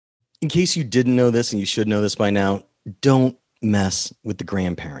In case you didn't know this, and you should know this by now, don't mess with the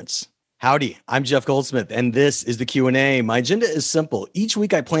grandparents. Howdy, I'm Jeff Goldsmith, and this is the Q&A. My agenda is simple. Each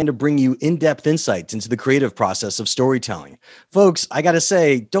week, I plan to bring you in-depth insights into the creative process of storytelling. Folks, I got to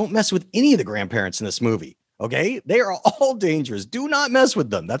say, don't mess with any of the grandparents in this movie. Okay, they are all dangerous. Do not mess with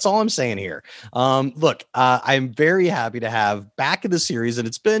them. That's all I'm saying here. Look, I'm very happy to have back in the series, and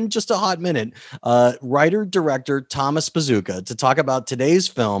it's been just a hot minute, writer-director Thomas Bezucha to talk about today's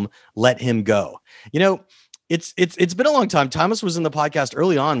film, Let Him Go. You know, it's been a long time. Thomas was in the podcast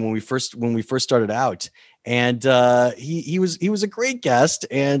early on when we first started out, and he was a great guest,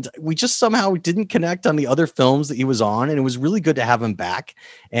 and we just somehow didn't connect on the other films that he was on, and it was really good to have him back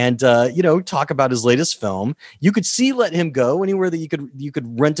and talk about his latest film. You could see Let Him Go anywhere that you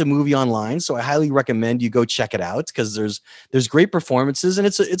could rent a movie online, so I highly recommend you go check it out because there's great performances, and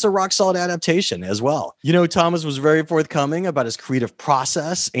it's a rock solid adaptation as well. Thomas was very forthcoming about his creative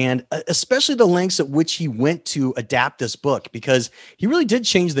process and especially the lengths at which he went to adapt this book, because he really did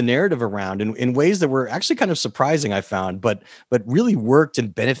change the narrative around in ways that were actually kind of surprising, I found, but really worked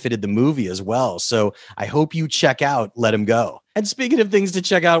and benefited the movie as well. So I hope you check out Let Him Go. And speaking of things to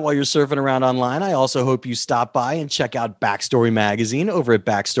check out while you're surfing around online, I also hope you stop by and check out Backstory Magazine over at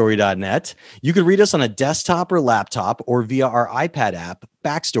backstory.net. You can read us on a desktop or laptop or via our iPad app,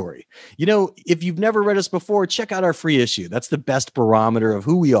 Backstory. If you've never read us before, check out our free issue. That's the best barometer of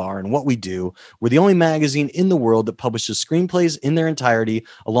who we are and what we do. We're the only magazine in the world that publishes screenplays in their entirety,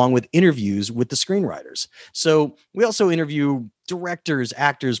 along with interviews with the screenwriters. So we also interview directors,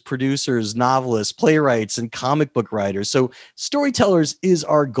 actors, producers, novelists, playwrights, and comic book writers. So storytellers is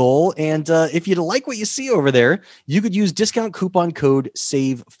our goal. And if you like what you see over there, you could use discount coupon code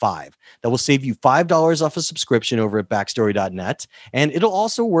SAVE5. That will save you $5 off a subscription over at backstory.net. And it'll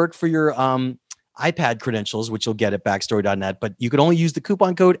also work for your iPad credentials, which you'll get at backstory.net, but you can only use the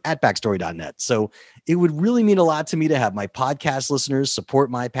coupon code at backstory.net. So it would really mean a lot to me to have my podcast listeners support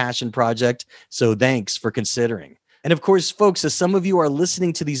my passion project. So thanks for considering. And of course, folks, as some of you are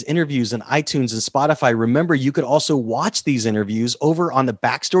listening to these interviews on iTunes and Spotify, remember you could also watch these interviews over on the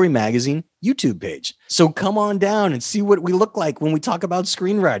Backstory Magazine YouTube page. So come on down and see what we look like when we talk about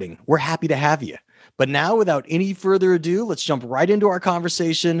screenwriting. We're happy to have you. But now, without any further ado, let's jump right into our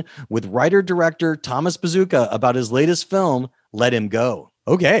conversation with writer-director Thomas Bezucha about his latest film, Let Him Go.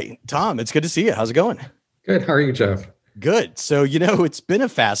 Okay, Tom, it's good to see you. How's it going? Good. How are you, Jeff? Good. So, it's been a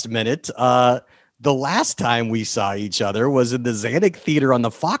fast minute. The last time we saw each other was in the Zanuck Theater on the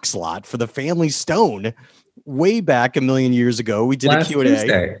Fox lot for the Family Stone way back a million years ago. We did a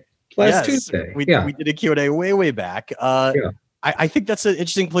Q&A. Last Tuesday. We did a Q&A way back. I think that's an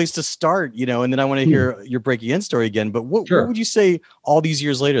interesting place to start, and then I want to hear your breaking in story again. But what would you say all these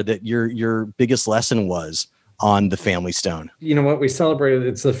years later that your biggest lesson was on the Family Stone? You know what? We celebrated,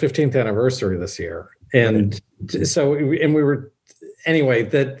 it's the 15th anniversary this year. And anyway,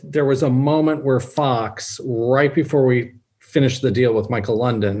 that there was a moment where Fox, right before we finished the deal with Michael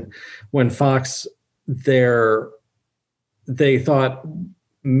London, when Fox they thought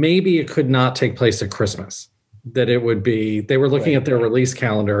maybe it could not take place at Christmas, that it would be, they were looking at their release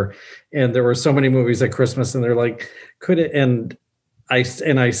calendar and there were so many movies at Christmas and they're like, could it? And I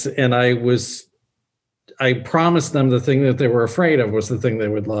promised them the thing that they were afraid of was the thing they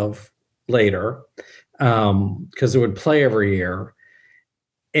would love later, because it would play every year.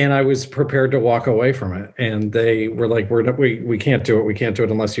 And I was prepared to walk away from it. And they were like, we can't do it. We can't do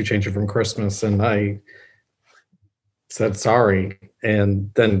it unless you change it from Christmas. And I said, sorry.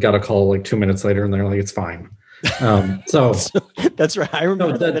 And then got a call like 2 minutes later and they're like, it's fine. So that's right. I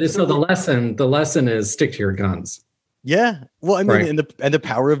remember. So the lesson is stick to your guns. Yeah. Well, I mean, and the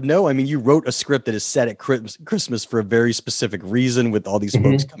power of no. I mean, you wrote a script that is set at Christmas for a very specific reason, with all these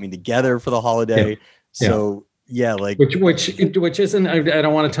folks coming together for the holiday. Yeah. So yeah, like which isn't, I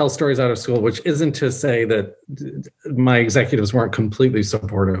don't want to tell stories out of school, which isn't to say that my executives weren't completely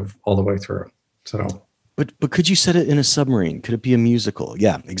supportive all the way through. So, but could you set it in a submarine? Could it be a musical?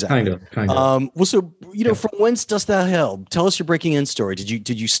 Yeah, exactly. Kind of. Well, so from whence dost thou hail? Tell us your breaking in story. Did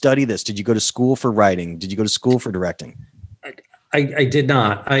you study this? Did you go to school for writing? Did you go to school for directing? I did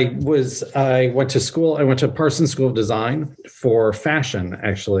not. I went to school. I went to Parsons School of Design for fashion,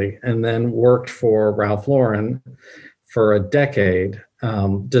 actually, and then worked for Ralph Lauren for a decade,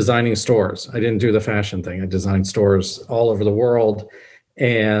 designing stores. I didn't do the fashion thing. I designed stores all over the world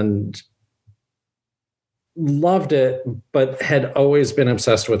and loved it, but had always been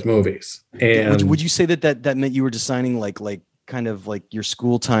obsessed with movies. And would you say that meant you were designing like kind of like your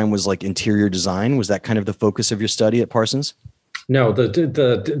school time was like interior design? Was that kind of the focus of your study at Parsons? No,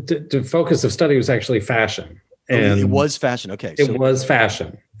 the focus of study was actually fashion. And it was fashion. Okay. It was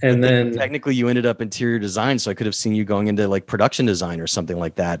fashion. And then technically you ended up interior design. So I could have seen you going into like production design or something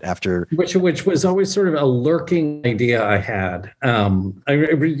like that after. Which was always sort of a lurking idea I had. When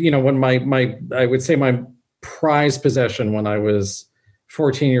I would say my prized possession when I was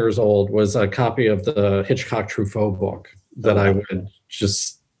 14 years old was a copy of the Hitchcock Truffaut book that I would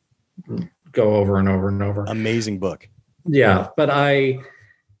just go over and over and over. Amazing book. Yeah. But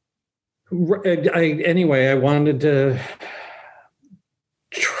anyway, I wanted to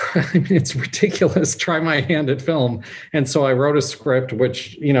try, I mean, it's ridiculous, try my hand at film. And so I wrote a script,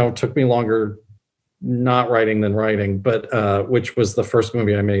 which, took me longer not writing than writing, but which was the first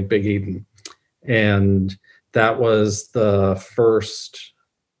movie I made, Big Eden. And that was the first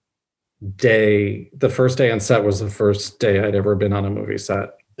day on set was the first day I'd ever been on a movie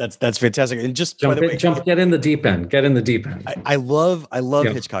set. That's fantastic. And just get in the deep end. I love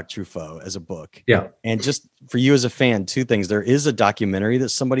Hitchcock Truffaut as a book. Yeah. And just for you as a fan, two things. There is a documentary that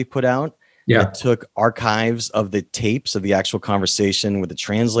somebody put out that took archives of the tapes of the actual conversation with the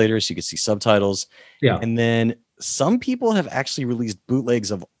translators. So you could see subtitles. Yeah. And then some people have actually released bootlegs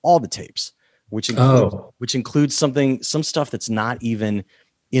of all the tapes, which includes some stuff that's not even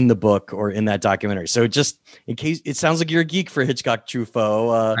in the book or in that documentary. So just in case, it sounds like you're a geek for Hitchcock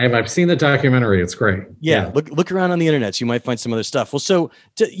Truffaut. I've seen the documentary. It's great. Yeah. Look around on the internet. So you might find some other stuff. Well, so,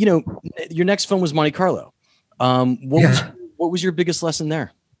 your next film was Monte Carlo. What was your biggest lesson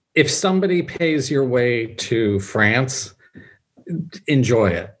there? If somebody pays your way to France,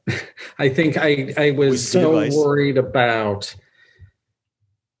 enjoy it. I think I was so worried about,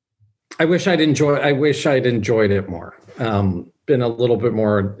 I wish I'd enjoyed it more. Been a little bit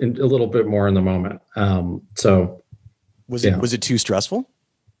more in the moment. So was it too stressful?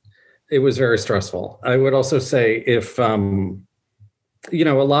 It was very stressful. I would also say if, a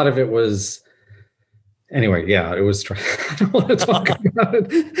lot of it was, anyway, yeah, it was, I don't want to talk about it.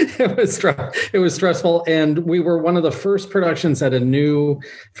 It was stressful. And we were one of the first productions at a new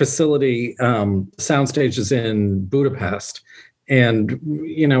facility, soundstages in Budapest. And,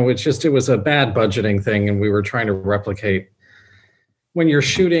 it was a bad budgeting thing. And we were trying to replicate when you're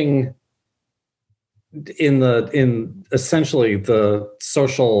shooting in essentially the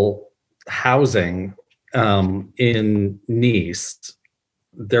social housing in Nice,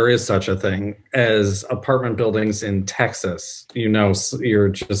 there is such a thing as apartment buildings in Texas. You're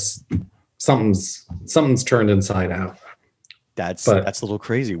just something's turned inside out. That's a little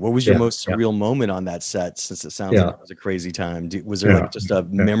crazy. What was your most surreal moment on that set? Since it sounds like it was a crazy time. Was there just a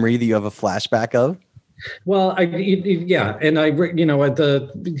memory that you have a flashback of? Well, I'm going to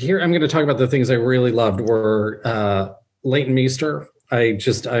talk about the things I really loved were Leighton Meester.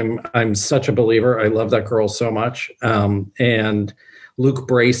 I'm such a believer. I love that girl so much. And Luke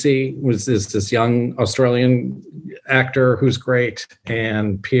Bracey was this young Australian actor who's great,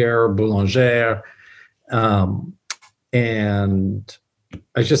 and Pierre Boulanger. And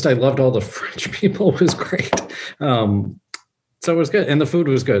I loved all the French people. It was great. So it was good. And the food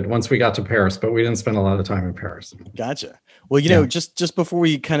was good once we got to Paris, but we didn't spend a lot of time in Paris. Gotcha. Well, just before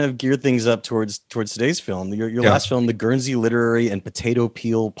we kind of gear things up towards today's film, your last film, The Guernsey Literary and Potato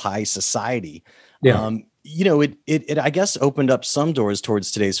Peel Pie Society. Yeah. It I guess opened up some doors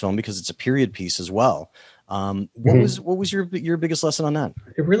towards today's film because it's a period piece as well. What was your biggest lesson on that?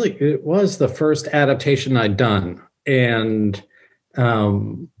 It was the first adaptation I'd done. And,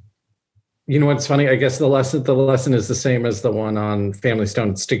 what's funny? I guess the lesson is the same as the one on Family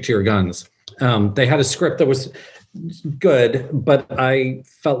Stone, Stick to Your Guns. They had a script that was good, but I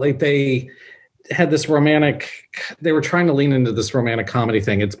felt like they had this they were trying to lean into this romantic comedy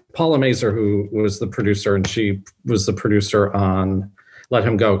thing. It's Paula Mazur who was the producer, and she was the producer on Let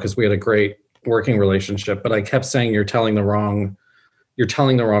Him Go, because we had a great working relationship. But I kept saying, you're telling the wrong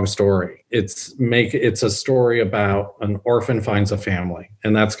story. It's a story about an orphan finds a family,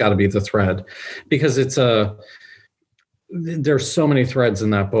 and that's got to be the thread, because there's so many threads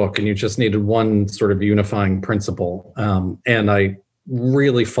in that book, and you just needed one sort of unifying principle. And I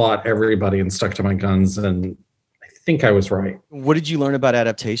really fought everybody and stuck to my guns, and I think I was right. What did you learn about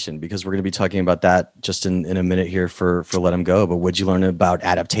adaptation? Because we're going to be talking about that just in a minute here for Let Him Go. But what did you learn about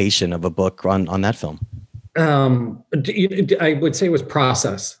adaptation of a book on that film? I would say it was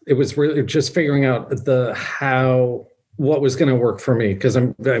process. It was really just figuring out what was going to work for me, because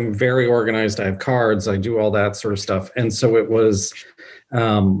I'm very organized. I have cards. I do all that sort of stuff. And so it was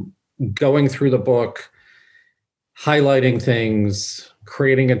going through the book, highlighting things,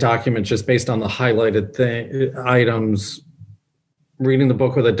 creating a document just based on the highlighted items, reading the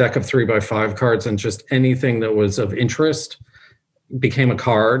book with a deck of 3x5 cards, and just anything that was of interest became a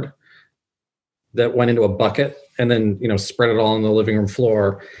card that went into a bucket. and then, spread it all on the living room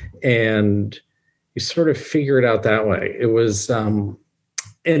floor. And you sort of figure it out that way. It was, and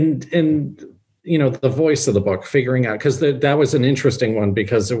the voice of the book, figuring out, because that was an interesting one,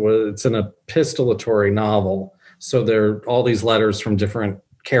 because it's an epistolatory novel. So there are all these letters from different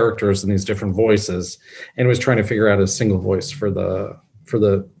characters and these different voices, and it was trying to figure out a single voice for the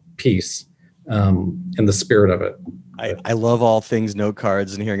piece, and the spirit of it. I love all things note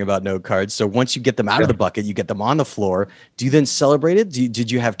cards and hearing about note cards. So once you get them out of the bucket, you get them on the floor. Do you then celebrate it?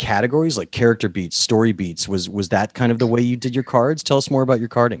 Did you have categories like character beats, story beats? Was that kind of the way you did your cards? Tell us more about your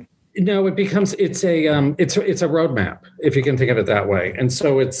carding. No, it's a roadmap, if you can think of it that way. And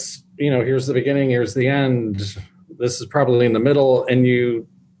so it's, here's the beginning, here's the end. This is probably in the middle, and you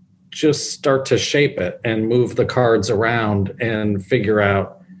just start to shape it and move the cards around and figure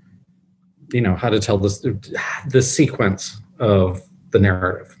out, how to tell the sequence of the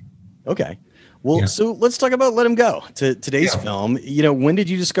narrative. Okay. Well, so let's talk about Let Him Go, today's film. When did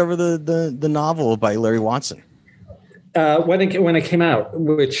you discover the novel by Larry Watson? When it came out,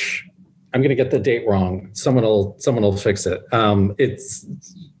 which I'm going to get the date wrong. Someone will fix it. It's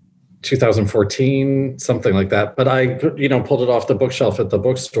 2014, something like that. But I, pulled it off the bookshelf at the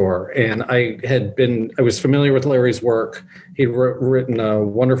bookstore, and I was familiar with Larry's work. He'd written a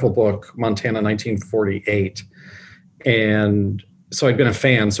wonderful book, Montana, 1948. And so I'd been a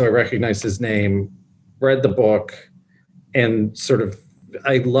fan, so I recognized his name, read the book, and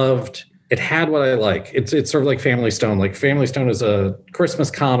I loved, it had what I like. It's sort of like Family Stone. Like Family Stone is a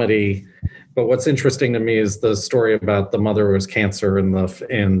Christmas comedy, but what's interesting to me is the story about the mother who has cancer, and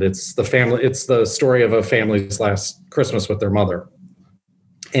it's the story of a family's last Christmas with their mother.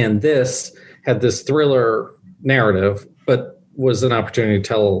 And this had this thriller narrative, but was an opportunity to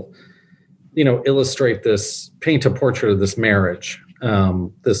tell, illustrate this, paint a portrait of this marriage,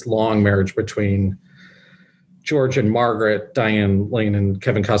 this long marriage between George and Margaret, Diane Lane and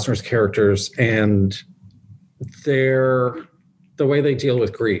Kevin Costner's characters, and the way they deal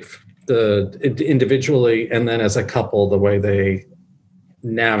with grief, individually and then as a couple, the way they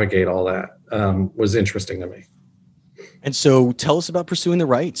navigate all that was interesting to me. And so tell us about pursuing the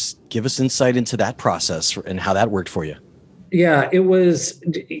rights. Give us insight into that process and how that worked for you. Yeah, it was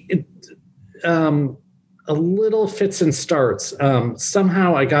a little fits and starts.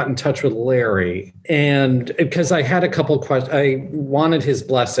 Somehow I got in touch with Larry, and because I had a couple questions, I wanted his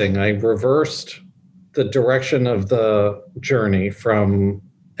blessing. I reversed the direction of the journey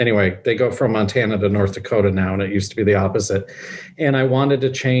they go from Montana to North Dakota now, and it used to be the opposite. And I wanted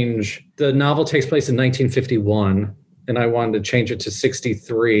to change, the novel takes place in 1951, and I wanted to change it to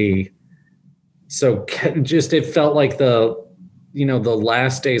 63. So it felt like the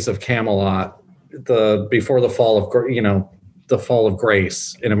last days of Camelot, before the fall of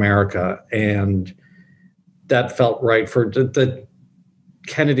grace in America. And that felt right for the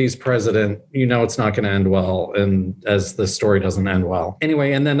Kennedy's president. It's not going to end well, and as the story doesn't end well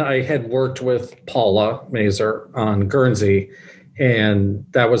anyway. And then I had worked with Paula Mazer on Guernsey, and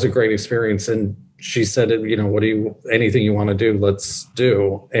that was a great experience. And she said, anything you want to do, let's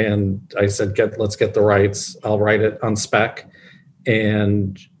do. And I said, let's get the rights. I'll write it on spec,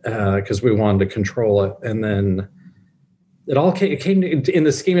 and because we wanted to control it. And then it came in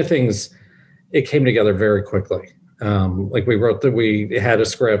the scheme of things, it came together very quickly. We had a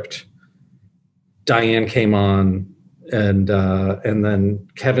script, Diane came on, and then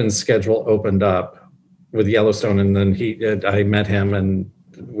Kevin's schedule opened up with Yellowstone, and then I met him, and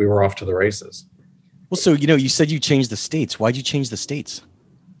we were off to the races. Well, so, you said you changed the states. Why'd you change the states?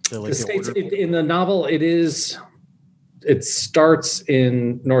 The states in the novel, it starts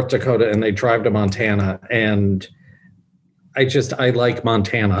in North Dakota, and they drive to Montana, and I like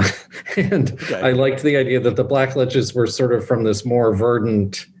Montana. And okay. I liked the idea that the Blackledges were sort of from this more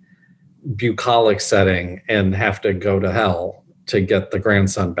verdant, bucolic setting and have to go to hell to get the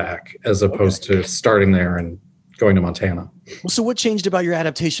grandson back, as opposed to starting there and going to Montana. Well, so what changed about your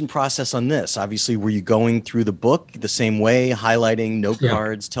adaptation process on this? Obviously, were you going through the book the same way, highlighting note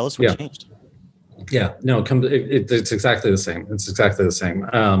cards? Tell us what changed. Yeah, no, it's exactly the same. It's exactly the same.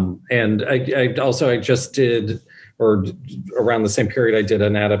 And I just did, or around the same period, I did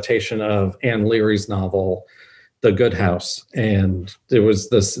an adaptation of Anne Leary's novel, The Good House, and it was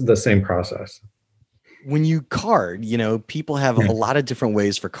the same process. When you card, people have a lot of different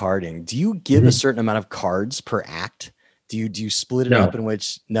ways for carding. Do you give a certain amount of cards per act? Do you split it up in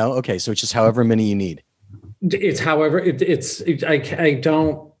which? No, okay, so it's just however many you need. It's however I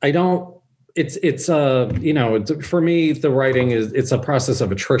don't. It's for me, the writing it's a process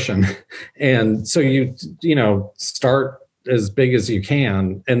of attrition. And so you start as big as you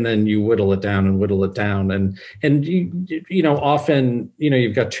can, and then you whittle it down and whittle it down. And often,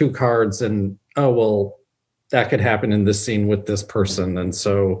 you've got two cards and, oh, well, that could happen in this scene with this person. And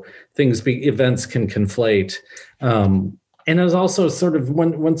so events can conflate. And it's also sort of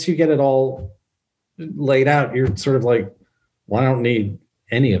once you get it all laid out, you're sort of like, well, I don't need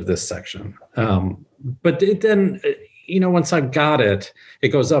any of this section. But then, once I've got it, it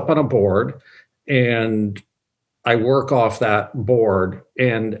goes up on a board and I work off that board,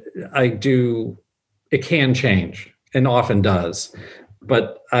 and it can change and often does,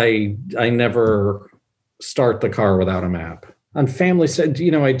 but I never start the car without a map. On Family Stone,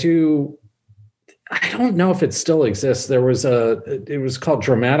 I don't know if it still exists. It was called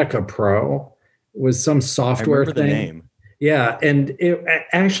Dramatica Pro. It was some software thing. The name. Yeah. And it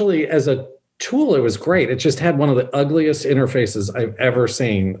actually, as a tool, it was great. It just had one of the ugliest interfaces I've ever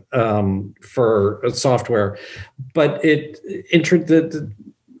seen for software, but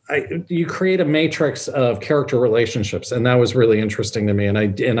you create a matrix of character relationships, and that was really interesting to me. And I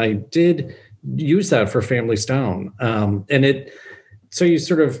did use that for Family Stone, so you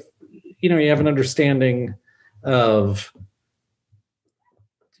sort of, you have an understanding of,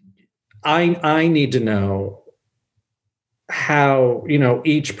 I need to know how,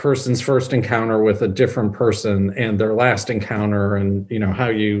 each person's first encounter with a different person and their last encounter, and how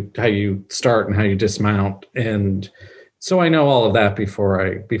you start and how you dismount. And so I know all of that before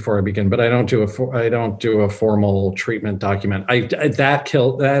I begin, but I don't do a formal treatment document. I've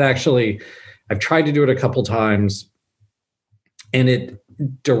tried to do it a couple times, and it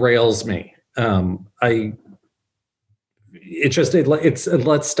derails me. It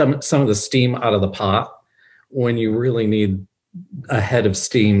lets some of the steam out of the pot when you really need a head of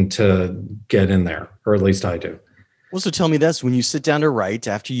steam to get in there, or at least I do. Well, so tell me this: when you sit down to write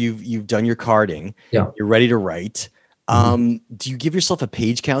after you've done your carding, you're ready to write. Do you give yourself a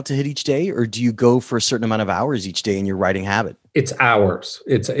page count to hit each day, or do you go for a certain amount of hours each day in your writing habit? It's hours.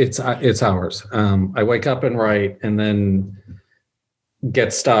 It's hours. I wake up and write, and then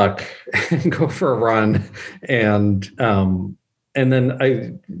get stuck and go for a run, and then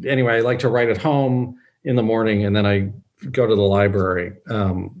I like to write at home in the morning, and then I go to the library.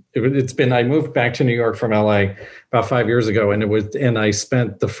 I moved back to New York from LA about 5 years ago, and I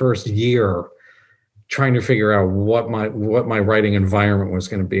spent the first year trying to figure out what my writing environment was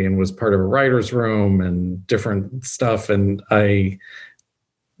going to be, and was part of a writer's room and different stuff. And New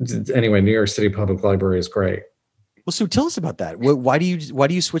York City Public Library is great. Well, so tell us about that. Why do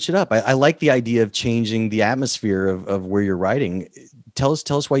you switch it up? I like the idea of changing the atmosphere of where you're writing. Tell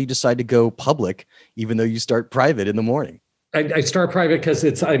us why you decide to go public, even though you start private in the morning. I start private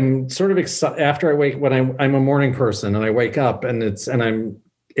because I'm sort of excited after I wake. When I'm a morning person and I wake up, and I'm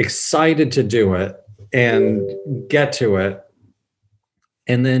excited to do it and get to it.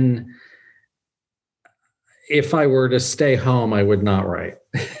 And then if I were to stay home, I would not write.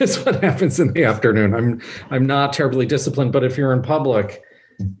 It's what happens in the afternoon. I'm not terribly disciplined, but if you're in public,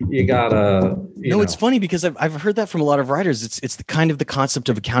 you gotta. It's funny because I've heard that from a lot of writers. It's the kind of the concept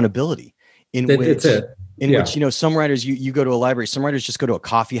of accountability in which some writers you go to a library, some writers just go to a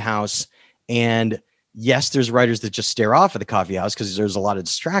coffee house, and yes, there's writers that just stare off at the coffee house because there's a lot of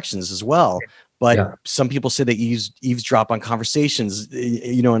distractions as well. But some people say they eavesdrop on conversations,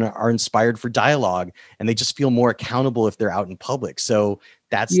 and are inspired for dialogue, and they just feel more accountable if they're out in public. So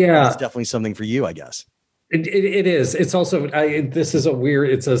that's definitely something for you, I guess. It is. It's also,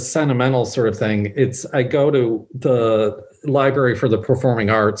 it's a sentimental sort of thing. I go to the Library for the Performing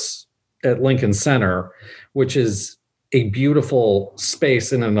Arts at Lincoln Center, which is a beautiful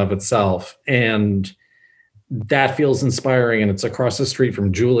space in and of itself. And that feels inspiring, and it's across the street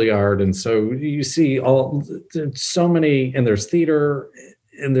from Juilliard. And so you see there's so many, and there's theater,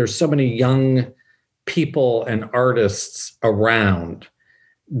 and there's so many young people and artists around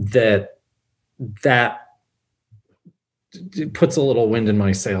that puts a little wind in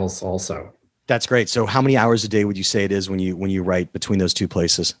my sails also. That's great. So how many hours a day would you say it is when you write between those two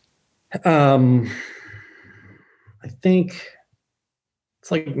places? I think it's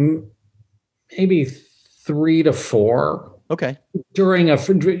like maybe 3 to 4. Okay.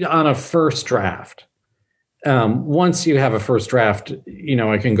 On a first draft. Once you have a first draft,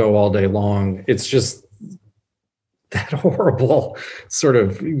 I can go all day long. It's just that horrible sort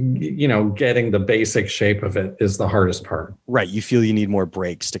of, getting the basic shape of it is the hardest part. Right. You feel you need more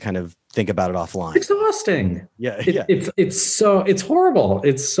breaks to kind of think about it offline. Exhausting. Yeah. It's horrible.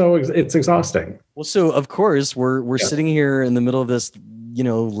 It's exhausting. Well, so of course we're sitting here in the middle of this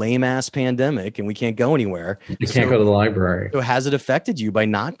lame ass pandemic and we can't go anywhere. You can't go to the library. So has it affected you by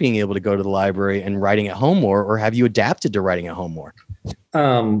not being able to go to the library and writing at home more, or have you adapted to writing at home more?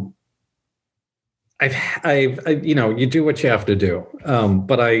 You do what you have to do.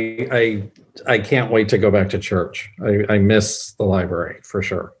 But I can't wait to go back to church. I miss the library for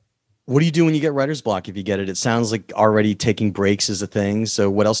sure. What do you do when you get writer's block? If you get it, it sounds like already taking breaks is a thing. So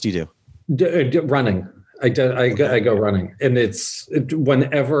what else do you do? Running. I go running, and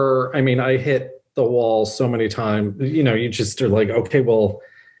whenever, I hit the wall so many times, you just are like, okay, well,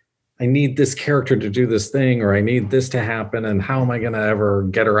 I need this character to do this thing, or I need this to happen. And how am I going to ever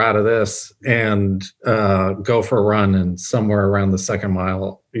get her out of this? And go for a run. And somewhere around the second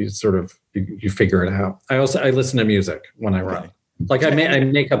mile, you figure it out. I listen to music when I run. Like I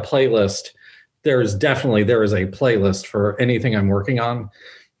make a playlist. There is a playlist for anything I'm working on.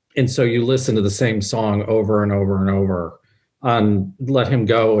 And so you listen to the same song over and over and over. On Let Him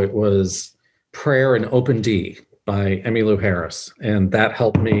Go, it was Prayer in Open D by Emmylou Harris. And that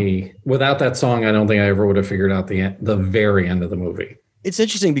helped me. Without that song, I don't think I ever would have figured out the very end of the movie. It's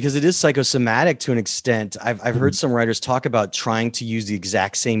interesting because it is psychosomatic to an extent. I've heard some writers talk about trying to use the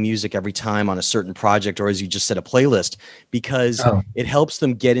exact same music every time on a certain project, or as you just said, a playlist, because it helps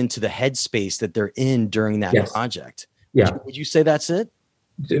them get into the headspace that they're in during that project. Yeah. Would you say that's it?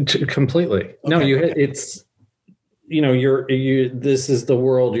 Completely. Okay. No, it's, this is the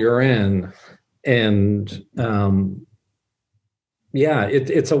world you're in. And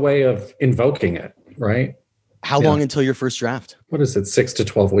it's a way of invoking it, right? How long until your first draft? What is it? 6 to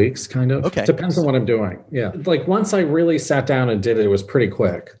 12 weeks, kind of. Okay. Depends on what I'm doing. Yeah. Like once I really sat down and did it, it was pretty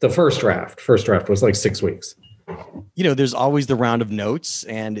quick. The first draft was like 6 weeks. There's always the round of notes,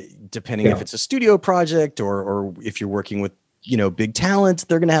 and depending if it's a studio project or if you're working with, big talent,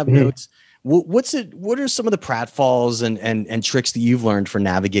 they're going to have notes. What are some of the pratfalls and tricks that you've learned for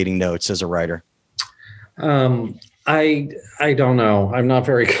navigating notes as a writer? I don't know. I'm not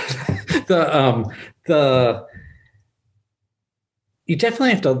very good. You definitely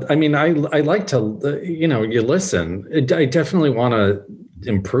have to, I like to, you listen. I definitely want to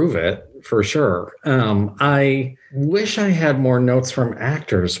improve it for sure. I wish I had more notes from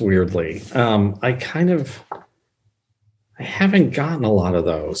actors, weirdly. I haven't gotten a lot of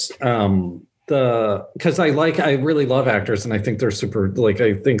those. Because I really love actors, and I think they're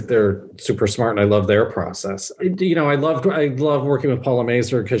super smart, and I love their process. I love working with Paula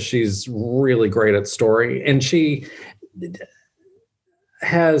Mazur because she's really great at story, and she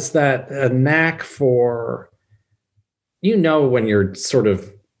has that knack for, when you're sort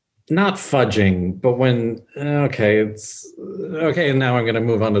of not fudging, but when, it's okay. And now I'm going to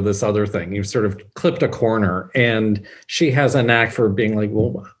move on to this other thing. You've sort of clipped a corner, and she has a knack for being like,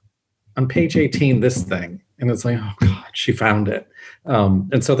 well, on page 18, this thing. And it's like, oh God, she found it.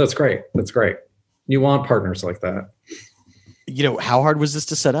 And so that's great. That's great. You want partners like that. How hard was this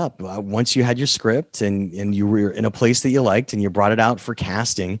to set up? Once you had your script and you were in a place that you liked and you brought it out for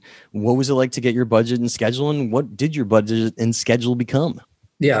casting, what was it like to get your budget and schedule? And what did your budget and schedule become?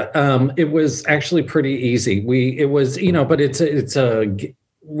 Yeah, it was actually pretty easy. We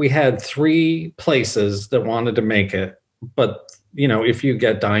had 3 places that wanted to make it, but if you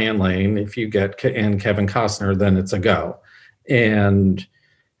get Diane Lane, if you get Kevin Costner, then it's a go. And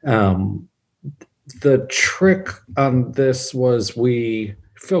the trick on this was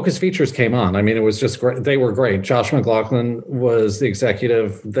Focus Features came on. It was just great. They were great. Josh McLaughlin was the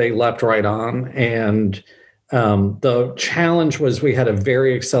executive. They leapt right on, and the challenge was we had a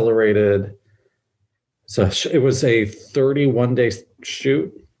very accelerated, so it was a 31-day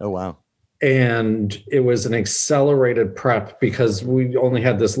shoot. Oh, wow. And it was an accelerated prep because we only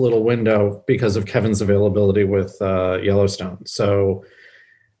had this little window because of Kevin's availability with Yellowstone. So,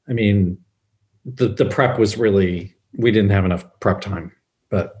 the prep was really, we didn't have enough prep time,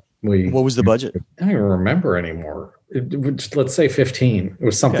 but what was the budget? I don't even remember anymore. Let's say 15. It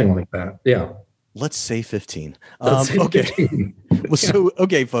was something like that. Yeah. Let's say 15. Okay. 15. Well,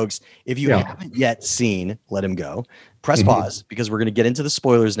 okay, folks, if you haven't yet seen Let Him Go, press pause, because we're going to get into the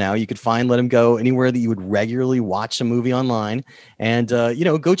spoilers now. You could find Let Him Go anywhere that you would regularly watch a movie online, and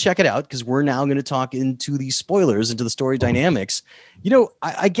go check it out, because we're now going to talk into the spoilers, into the story dynamics.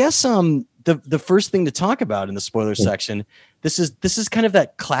 I guess the first thing to talk about in the spoiler section, this is kind of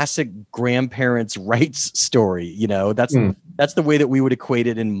that classic grandparents' rights story. That's the way that we would equate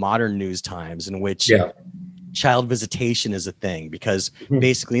it in modern news times, in which child visitation is a thing, because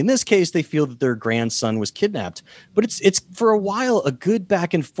basically in this case they feel that their grandson was kidnapped, but it's for a while a good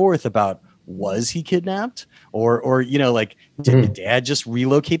back and forth about, was he kidnapped, or did the dad just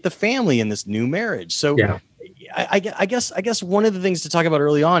relocate the family in this new marriage? So I guess one of the things to talk about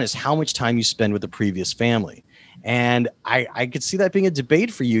early on is how much time you spend with the previous family. And I could see that being a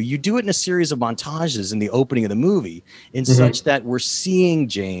debate for you. You do it in a series of montages in the opening of the movie in such that we're seeing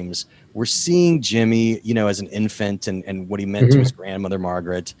James, we're seeing Jimmy, as an infant and what he meant to his grandmother,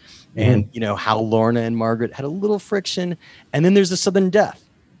 Margaret, and, how Lorna and Margaret had a little friction. And then there's the sudden death.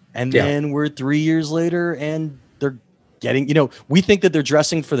 And then we're 3 years later and they're getting, we think that they're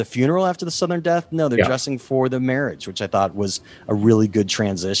dressing for the funeral after the sudden death. No, they're dressing for the marriage, which I thought was a really good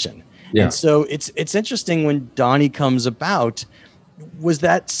transition. Yeah. And so it's interesting when Donnie comes about. Was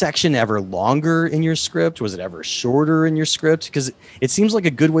that section ever longer in your script? Was it ever shorter in your script? Because it seems like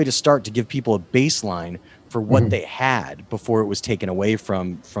a good way to start to give people a baseline for what they had before it was taken away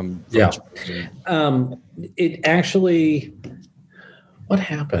from George. It actually, what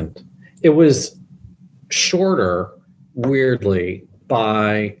happened? It was shorter, weirdly,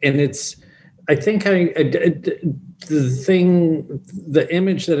 and it's, I think the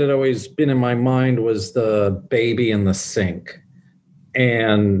image that had always been in my mind was the baby in the sink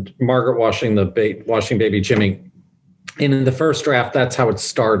and Margaret washing baby Jimmy. And in the first draft, that's how it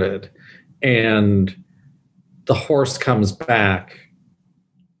started. And the horse comes back.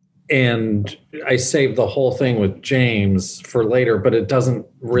 And I saved the whole thing with James for later, but it doesn't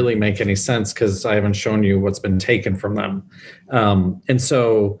really make any sense because I haven't shown you what's been taken from them. And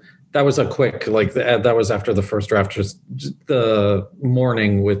so that was a quick, that was after the first draft, just the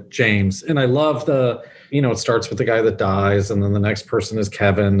morning with James. And I love it starts with the guy that dies, and then the next person is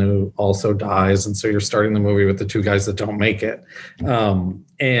Kevin, who also dies. And so you're starting the movie with the two guys that don't make it.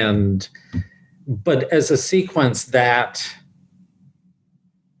 But as a sequence that,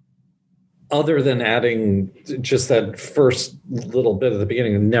 other than adding just that first little bit at the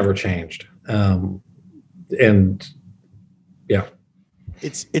beginning, never changed.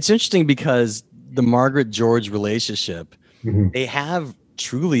 It's interesting because the Margaret George relationship, they have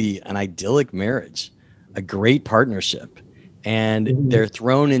truly an idyllic marriage, a great partnership, and they're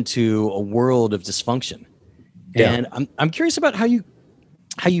thrown into a world of dysfunction. Yeah. And I'm curious about how you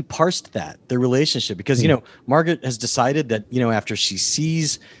parsed their relationship, because Margaret has decided that after she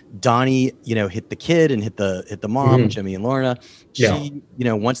sees Donnie hit the kid and hit the mom, Jimmy and Lorna, she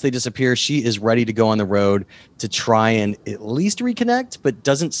once they disappear, she is ready to go on the road to try and at least reconnect, but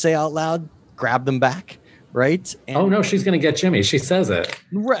doesn't say out loud, grab them back, right? And, she's going to get Jimmy. She says it.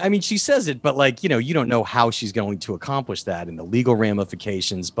 Right. I mean, she says it, but you don't know how she's going to accomplish that and the legal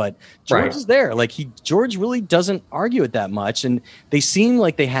ramifications. But George is there. George really doesn't argue it that much, and they seem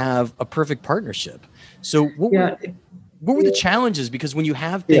like they have a perfect partnership. So what were the challenges? Because when you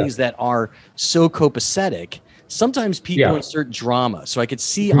have things that are so copacetic, sometimes people insert drama. So I could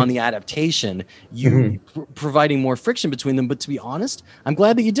see on the adaptation you providing more friction between them. But to be honest, I'm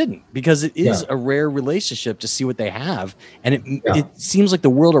glad that you didn't, because it is a rare relationship to see what they have. And it seems like the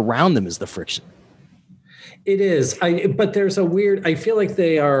world around them is the friction. It is. But there's I feel like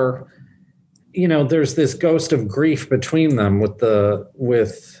they are, there's this ghost of grief between them with the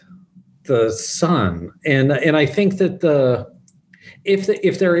son. And I think that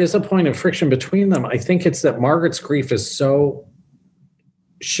if there is a point of friction between them, I think it's that Margaret's grief is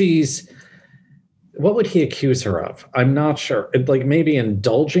what would he accuse her of? I'm not sure. Maybe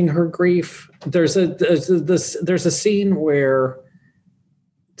indulging her grief. There's a scene where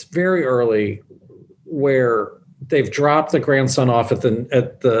it's very early where they've dropped the grandson off at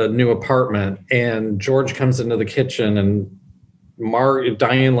the new apartment, and George comes into the kitchen, and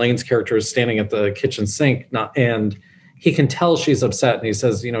Diane Lane's character is standing at the kitchen sink, and he can tell she's upset, and he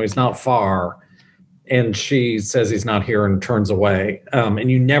says, he's not far. And she says he's not here and turns away. And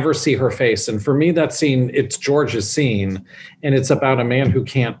you never see her face. And for me, that scene, it's George's scene. And it's about a man who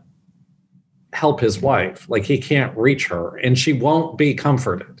can't help his wife. He can't reach her, and she won't be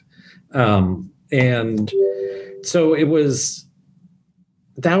comforted. And so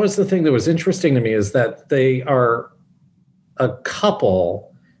that was the thing that was interesting to me, is that they are a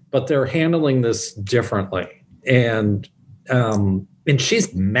couple, but they're handling this differently. And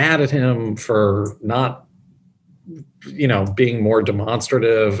she's mad at him for not, being more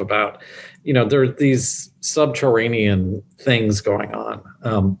demonstrative about, there are these subterranean things going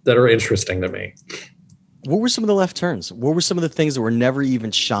on that are interesting to me. What were some of the left turns? What were some of the things that were never even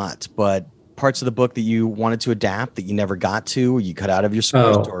shot, but parts of the book that you wanted to adapt that you never got to, or you cut out of your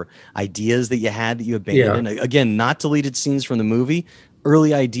script, or ideas that you had that you abandoned? Again, not deleted scenes from the movie,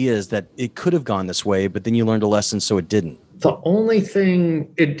 early ideas that it could have gone this way, but then you learned a lesson, so it didn't. The only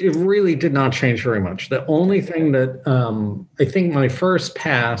thing, it really did not change very much. The only thing that I think my first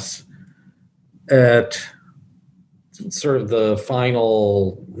pass at sort of the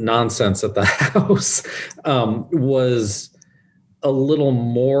final nonsense at the house was a little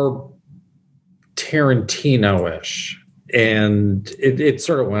more Tarantino-ish. And it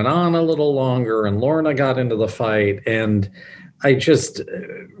sort of went on a little longer, and Lorna got into the fight. And I just,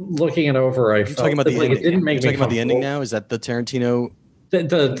 looking it over, I felt talking about the ending. it didn't make me talking about the ending now? Is that the Tarantino?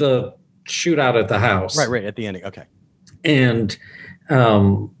 The shootout at the house. Right, at the ending. Okay. And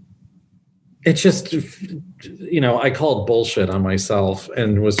it just, I called bullshit on myself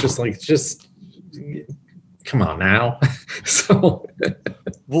and was just like, come on now. So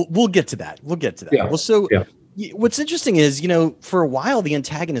we'll get to that. Yeah. Well, so what's interesting is, for a while, the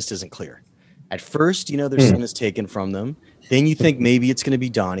antagonist isn't clear. At first, their son is taken from them. Then you think maybe it's going to be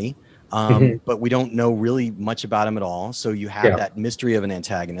Donnie. But we don't know really much about him at all. So you have that mystery of an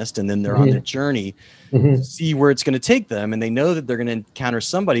antagonist, and then they're on their journey to see where it's going to take them. And they know that they're going to encounter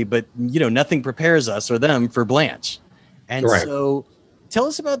somebody, but nothing prepares us or them for Blanche. And so tell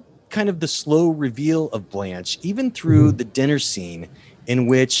us about kind of the slow reveal of Blanche, even through the dinner scene in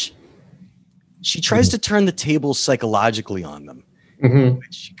which she tries to turn the tables psychologically on them.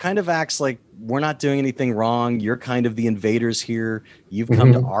 She kind of acts like, we're not doing anything wrong. You're kind of the invaders here. You've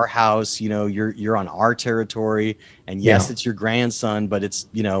come to our house. You're on our territory. And yes, it's your grandson, but it's,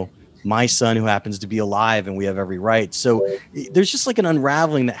 my son who happens to be alive, and we have every right. So there's just like an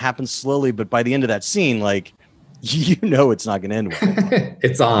unraveling that happens slowly. But by the end of that scene, like, it's not going to end well.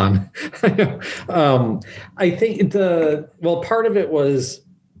 It's on. I think part of it was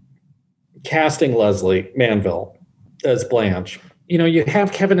casting Leslie Manville as Blanche. You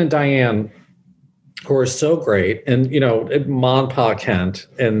have Kevin and Diane, who are so great, and Ma and Pa Kent,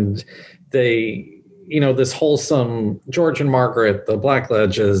 and they, this wholesome George and Margaret, the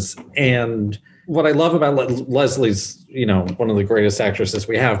Blackledges. And what I love about Leslie's, one of the greatest actresses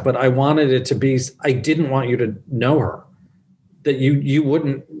we have, but I wanted it to be, I didn't want you to know her, that you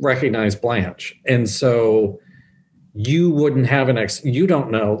wouldn't recognize Blanche, and so you wouldn't have you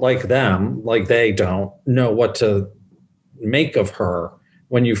don't know, like them, like they don't know what to make of her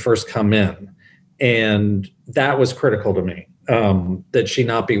when you first come in. And that was critical to me, that she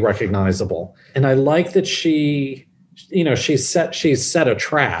not be recognizable. And I like that she's set a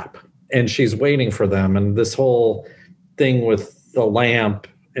trap, and she's waiting for them. And this whole thing with the lamp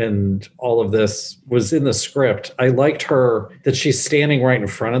and all of this was in the script. I liked her that she's standing right in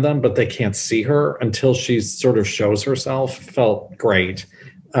front of them, but they can't see her until she sort of shows herself. Felt great.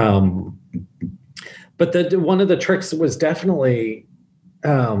 But one of the tricks was definitely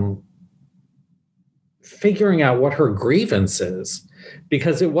figuring out what her grievance is,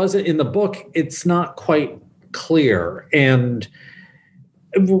 because it wasn't in the book. It's not quite clear. And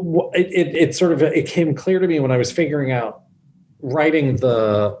it came clear to me when I was figuring out writing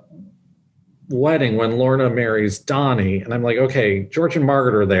the wedding, when Lorna marries Donnie. And I'm like, okay, George and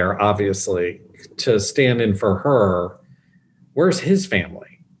Margaret are there, obviously, to stand in for her. Where's his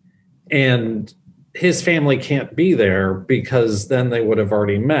family? And his family can't be there, because then they would have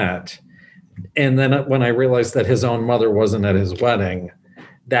already met. And then when I realized that his own mother wasn't at his wedding,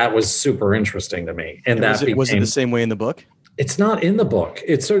 that was super interesting to me. And was it the same way in the book? It's not in the book.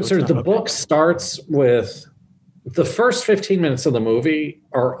 It's the book starts with the first 15 minutes of the movie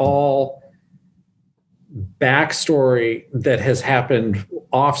are all backstory that has happened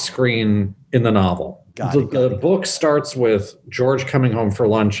off screen in the novel. The book starts with George coming home for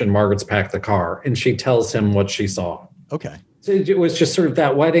lunch, and Margaret's packed the car, and she tells him what she saw. Okay. So it was just sort of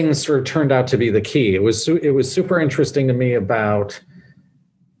that wedding sort of turned out to be the key. It was super interesting to me about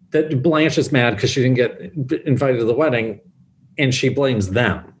that Blanche is mad because she didn't get invited to the wedding, and she blames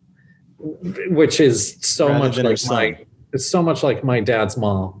them, which is so much like my dad's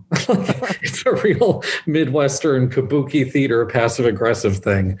mom. It's a real Midwestern kabuki theater passive aggressive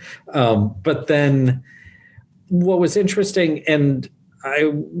thing. But then what was interesting, and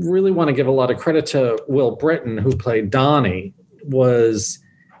I really want to give a lot of credit to Will Britton, who played Donnie, was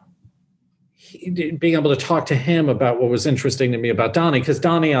being able to talk to him about what was interesting to me about Donnie, because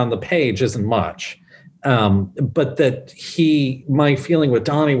Donnie on the page isn't much. But that my feeling with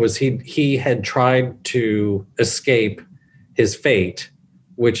Donnie was he had tried to escape his fate,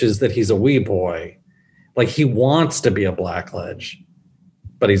 which is that he's a wee boy. Like, he wants to be a Blackledge,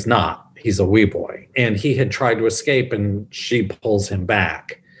 but he's not. He's a wee boy. And he had tried to escape, and she pulls him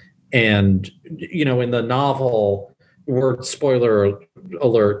back. And, in the novel, spoiler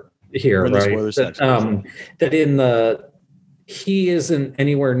alert here, right? That he isn't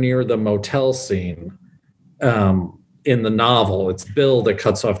anywhere near the motel scene. In the novel, it's Bill that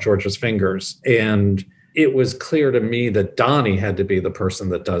cuts off George's fingers. And it was clear to me that Donnie had to be the person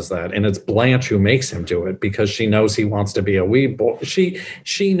that does that, and it's Blanche who makes him do it because she knows he wants to be a wee boy.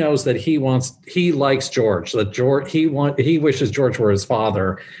 She knows that he likes George, that he wishes George were his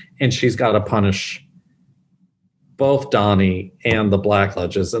father, and she's got to punish both Donnie and the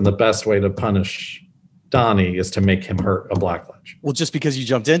Blackledges, and the best way to punish Donnie is to make him hurt a Blackledge. Well, just because you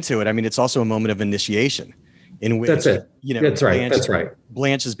jumped into it, I mean, it's also a moment of initiation in which, that's it. That's right. That's right.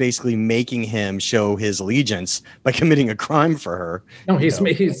 Blanche is basically making him show his allegiance by committing a crime for her. No, he has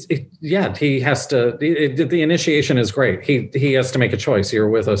to. The initiation is great. He has to make a choice. You're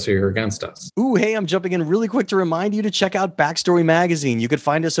with us or you're against us. Ooh, hey, I'm jumping in really quick to remind you to check out Backstory Magazine. You could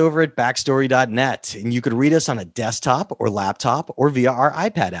find us over at backstory.net, and you could read us on a desktop or laptop or via our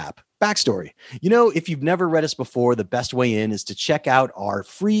iPad app. Backstory. If you've never read us before, the best way in is to check out our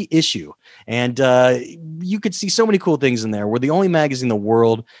free issue. And you could see so many cool things in there. We're the only magazine in the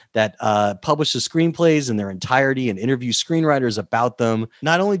world that publishes screenplays in their entirety and interviews screenwriters about them.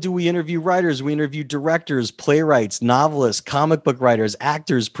 Not only do we interview writers, we interview directors, playwrights, novelists, comic book writers,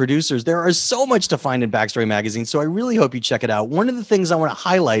 actors, producers. There is so much to find in Backstory Magazine, so I really hope you check it out. One of the things I want to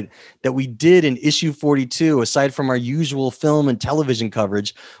highlight that we did in issue 42, aside from our usual film and television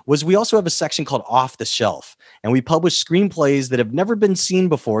coverage, was we also have a section called Off the Shelf, and we publish screenplays that have never been seen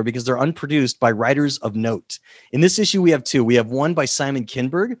before because they're unproduced by writers of note. In this issue, we have two. We have one by Simon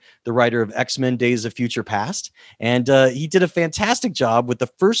Kinberg, the writer of X-Men Days of Future Past, and he did a fantastic job with the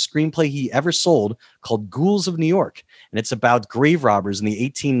first screenplay he ever sold called Ghouls of New York, and it's about grave robbers in the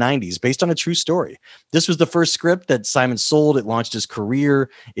 1890s based on a true story. This was the first script that Simon sold. It launched his career.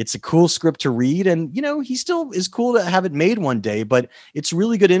 It's a cool script to read, and he still is cool to have it made one day, but it's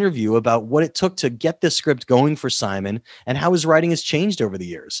really good interview about what it took to get this script going for Simon and how his writing has changed over the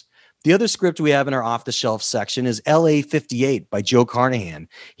years. The other script we have in our off-the-shelf section is LA 58 by Joe Carnahan.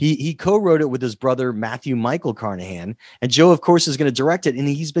 He co-wrote it with his brother, Matthew Michael Carnahan, and Joe, of course, is going to direct it, and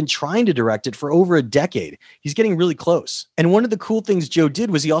he's been trying to direct it for over a decade. He's getting really close. And one of the cool things Joe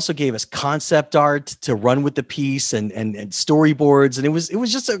did was he also gave us concept art to run with the piece and storyboards, and it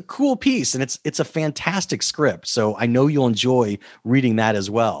was just a cool piece, and it's a fantastic script, so I know you'll enjoy reading that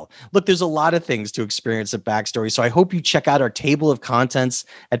as well. Look, there's a lot of things to experience at Backstory, so I hope you check out our table of contents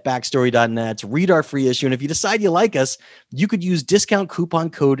at backstory.net, read our free issue, and if you decide you like us, you could use discount coupon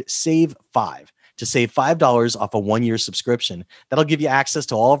code SAVE5 to save $5 off a 1-year subscription. That'll give you access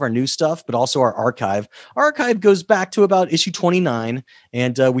to all of our new stuff, but also our archive. Our archive goes back to about issue 29,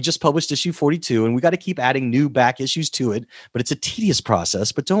 and we just published issue 42, and we got to keep adding new back issues to it, but it's a tedious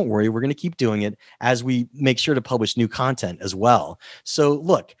process, but don't worry, we're going to keep doing it as we make sure to publish new content as well. So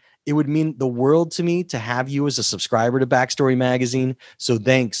look, it would mean the world to me to have you as a subscriber to Backstory Magazine, so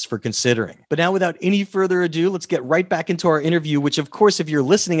thanks for considering. But now, without any further ado, let's get right back into our interview, which, of course, if you're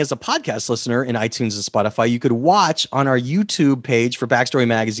listening as a podcast listener in iTunes and Spotify, you could watch on our YouTube page for Backstory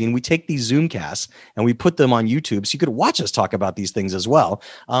Magazine. We take these Zoomcasts and we put them on YouTube, so you could watch us talk about these things as well.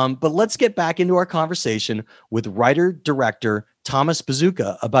 But let's get back into our conversation with writer-director Thomas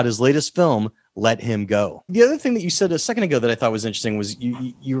Bezucha about his latest film, Let Him Go. The other thing that you said a second ago that I thought was interesting was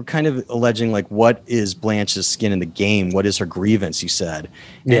you were kind of alleging, like, what is Blanche's skin in the game? What is her grievance, you said?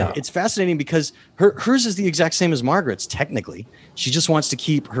 Yeah. And it's fascinating because hers is the exact same as Margaret's, technically. She just wants to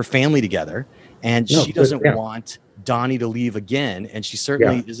keep her family together, and she doesn't want Donnie to leave again, and she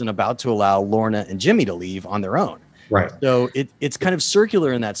certainly isn't about to allow Lorna and Jimmy to leave on their own. Right. So it's kind of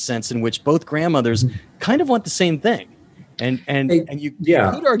circular in that sense, in which both grandmothers kind of want the same thing. And you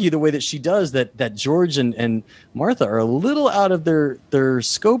could argue the way that she does that George and Martha are a little out of their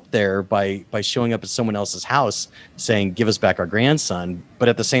scope there by showing up at someone else's house saying, give us back our grandson. But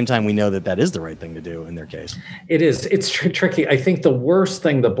at the same time, we know that is the right thing to do in their case. It is. It's tricky. I think the worst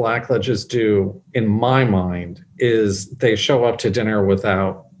thing the Blackledges do, in my mind, is they show up to dinner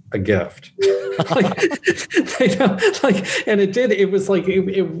without a gift. I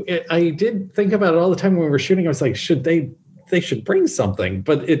did think about it all the time when we were shooting. I was like, they should bring something,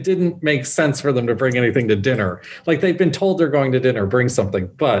 but it didn't make sense for them to bring anything to dinner. Like, they've been told they're going to dinner, bring something.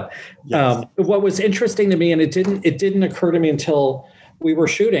 But what was interesting to me, and it didn't occur to me until we were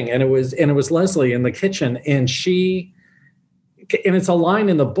shooting, and it was Leslie in the kitchen, and it's a line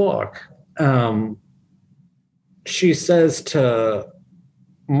in the book. She says to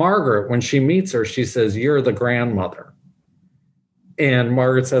Margaret, when she meets her, she says, "You're the grandmother." And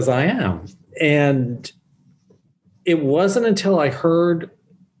Margaret says, "I am." And it really wasn't until I heard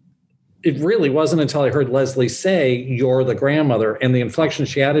Leslie say, "You're the grandmother," and the inflection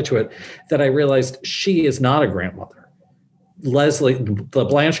she added to it, that I realized she is not a grandmother. Leslie, the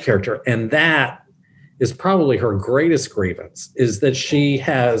Blanche character, and that is probably her greatest grievance, is that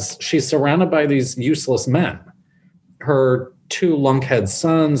she's surrounded by these useless men. Her two lunkhead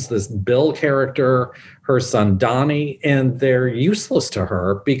sons, this Bill character, her son Donnie, and they're useless to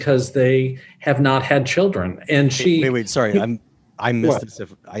her because they have not had children. And wait, sorry, I missed what? This.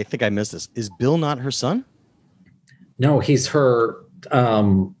 I think I missed this. Is Bill not her son? No, he's her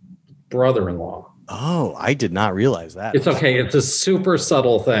brother-in-law. Oh, I did not realize that. It's okay. It's a super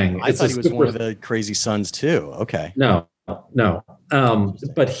subtle thing. I thought he was one of the crazy sons too. Okay. No.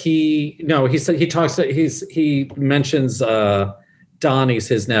 But he mentions Donnie's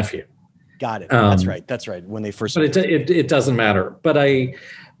his nephew. Got it. That's right. When they first, but it doesn't matter. But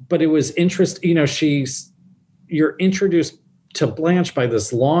it was interesting. You know, you're introduced to Blanche by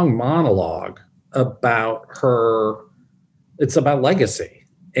this long monologue about her. It's about legacy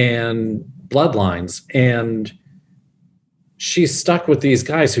and bloodlines, and she's stuck with these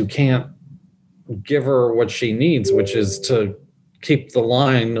guys who can't give her what she needs, which is to keep the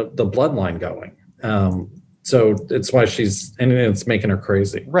bloodline going. So it's why it's making her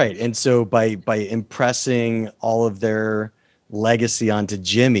crazy. Right. And so by impressing all of their legacy onto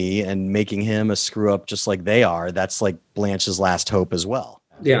Jimmy and making him a screw up just like they are, that's like Blanche's last hope as well.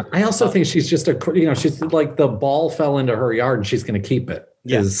 Yeah. I also think she's just she's like the ball fell into her yard and she's going to keep it.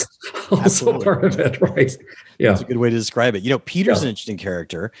 Yes. Also absolutely. Part of it. Right. Yeah. That's a good way to describe it. You know, Peter's an interesting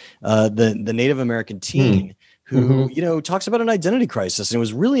character, the Native American teen who, talks about an identity crisis. And it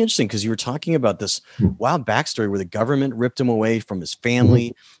was really interesting because you were talking about this wild backstory where the government ripped him away from his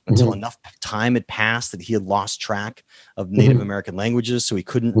family until enough time had passed that he had lost track of Native American languages. So he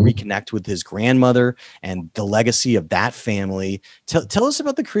couldn't reconnect with his grandmother and the legacy of that family. Tell us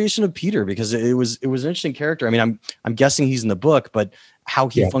about the creation of Peter, because it was an interesting character. I mean, I'm guessing he's in the book, but how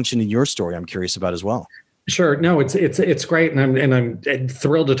he functioned in your story, I'm curious about as well. Sure. No, it's great. And I'm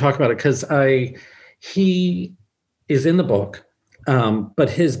thrilled to talk about it because he is in the book, but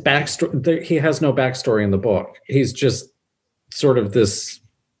his backstory, he has no backstory in the book. He's just sort of this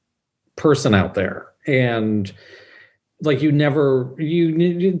person out there. And like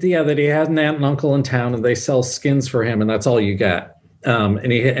that he had an aunt and uncle in town and they sell skins for him and that's all you get.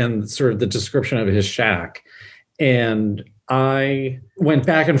 And sort of the description of his shack. And I went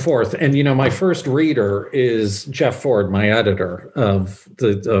back and forth, and my first reader is Jeff Ford, my editor of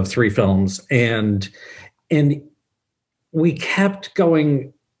 3 films, and we kept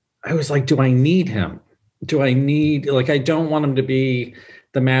going. I was like, do I need him? I don't want him to be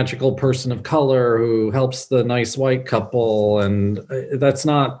the magical person of color who helps the nice white couple, and that's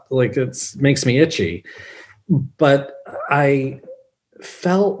not it makes me itchy. But I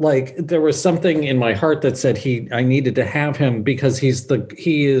felt like there was something in my heart that said I needed to have him because I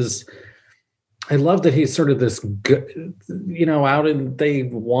love that he's sort of this, out and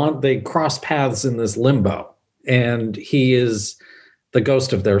they cross paths in this limbo, and he is the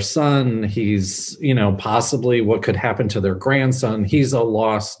ghost of their son. He's, possibly what could happen to their grandson. He's a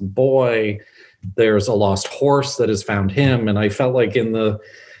lost boy. There's a lost horse that has found him. And I felt like in the,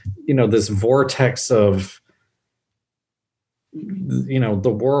 this vortex of, the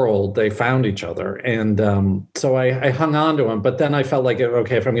world, they found each other. And so I hung on to him, but then I felt like,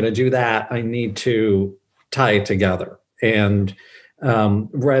 okay, if I'm going to do that, I need to tie it together. And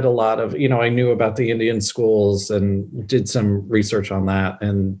read a lot of, I knew about the Indian schools and did some research on that.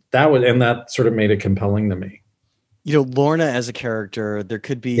 And that sort of made it compelling to me. Lorna as a character, there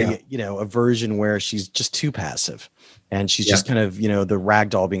could be, a version where she's just too passive and she's just kind of, the rag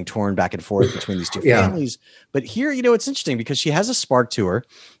doll being torn back and forth between these two families. But here, it's interesting because she has a spark to her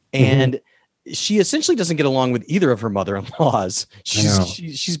and she essentially doesn't get along with either of her mother-in-laws.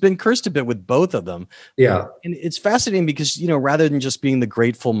 She's been cursed a bit with both of them. Yeah. And it's fascinating because, rather than just being the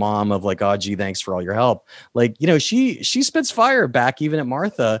grateful mom of like, oh, gee, thanks for all your help. Like, she spits fire back even at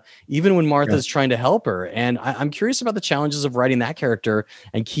Martha, even when Martha's trying to help her. And I'm curious about the challenges of writing that character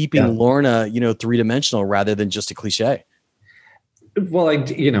and keeping Lorna, 3-dimensional rather than just a cliche. Well, and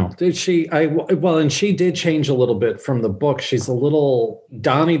she did change a little bit from the book.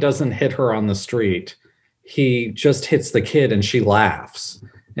 Donnie doesn't hit her on the street. He just hits the kid and she laughs.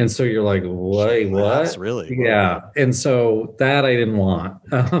 And so you're like, wait, what? Really? Yeah. And so that I didn't want.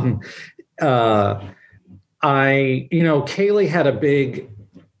 Kaylee had a big,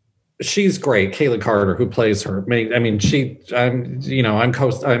 she's great. Kaylee Carter, who plays her. I mean, I'm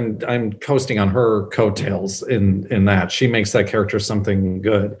coasting on her coattails in that. She makes that character something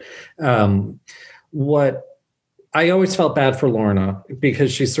good. What I always felt bad for Lorna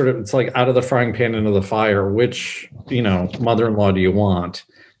because she's it's like out of the frying pan into the fire. Which, mother-in-law do you want?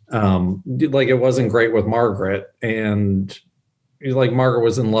 It wasn't great with Margaret, and Margaret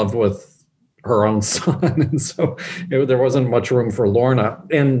was in love with her own son, and so there wasn't much room for Lorna.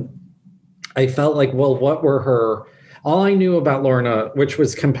 And I felt like, well, what were her? All I knew about Lorna, which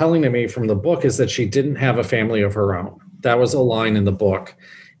was compelling to me from the book, is that she didn't have a family of her own. That was a line in the book.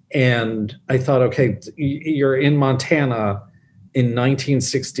 And I thought, okay, you're in Montana in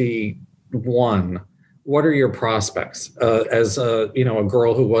 1961. What are your prospects as a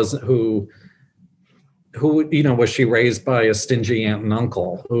girl who was she raised by a stingy aunt and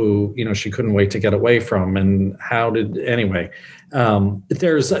uncle who she couldn't wait to get away from? And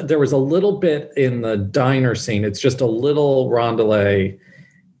there was a little bit in the diner scene. It's just a little rondelay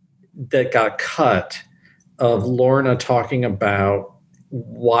that got cut of Lorna talking about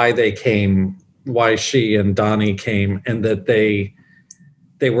why she and Donnie came, and that they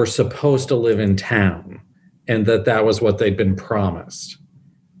were supposed to live in town, and that was what they'd been promised,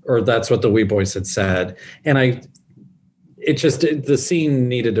 or that's what the Wee Boys had said. And the scene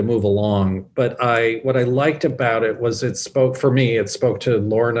needed to move along. But what I liked about it was it spoke to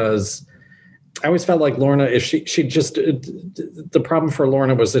Lorna's. I always felt like Lorna, if she just, the problem for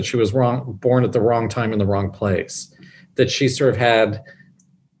Lorna was that she was born at the wrong time in the wrong place, that she sort of had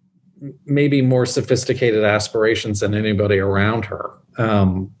maybe more sophisticated aspirations than anybody around her,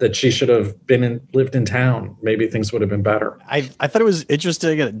 that she should have lived in town. Maybe things would have been better. I thought it was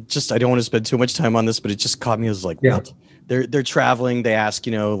interesting. I don't want to spend too much time on this, but it just caught me as like, yeah. What? They're traveling. They ask,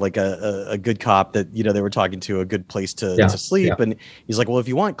 like a good cop that, they were talking to a good place to sleep. Yeah. And he's like, well, if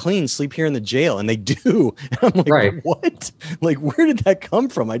you want clean, sleep here in the jail. And they do. And I'm like, right. What? Like, where did that come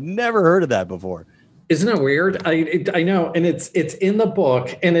from? I'd never heard of that before. Isn't it weird? I know. And it's in the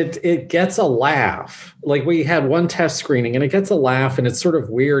book, and it gets a laugh. Like, we had one test screening and it gets a laugh, and it's sort of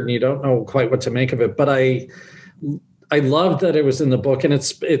weird and you don't know quite what to make of it. But I loved that it was in the book, and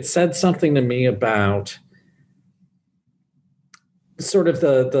it said something to me about sort of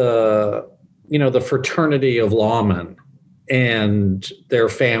the fraternity of lawmen and their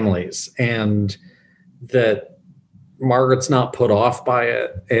families, and that Margaret's not put off by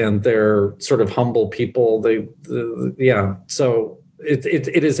it, and they're sort of humble people. So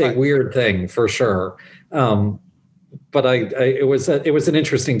it is a weird thing for sure. But it was an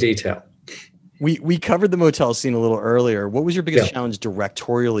interesting detail. We covered the motel scene a little earlier. What was your biggest challenge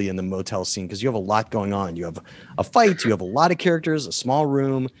directorially in the motel scene? Because you have a lot going on. You have a fight, you have a lot of characters, a small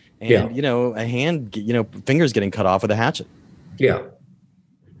room, and a hand, fingers getting cut off with a hatchet. Yeah.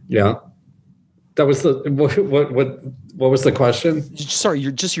 Yeah. That was what was the question? Sorry,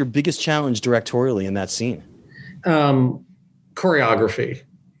 your biggest challenge directorially in that scene. Choreography.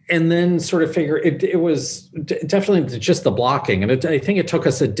 And then sort of figure it was definitely just the blocking. And I think it took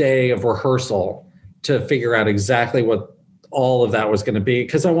us a day of rehearsal to figure out exactly what all of that was going to be,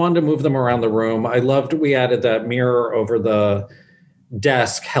 because I wanted to move them around the room. I loved we added that mirror over the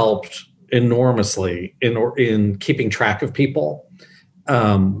desk, helped enormously in keeping track of people.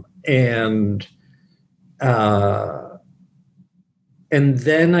 And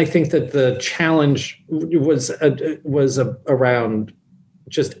then I think that the challenge was around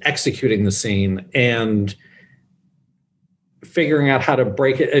just executing the scene and figuring out how to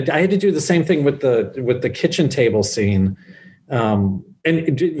break it. I had to do the same thing with the kitchen table scene. And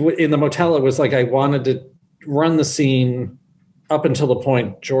in the motel, it was like I wanted to run the scene up until the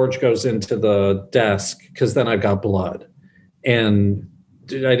point George goes into the desk, because then I've got blood. And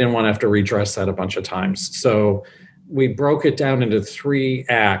I didn't want to have to redress that a bunch of times. So we broke it down into 3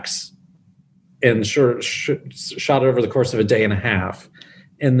 acts and shot it over the course of a day and a half.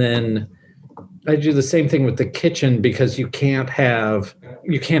 And then I do the same thing with the kitchen, because you can't have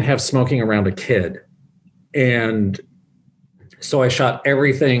smoking around a kid. And so I shot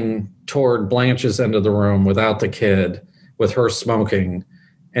everything toward Blanche's end of the room without the kid, with her smoking,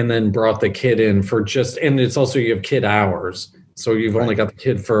 and then brought the kid in and it's also, you have kid hours. So you've only got the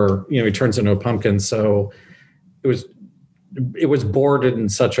kid for, he turns into a pumpkin. So it was boarded in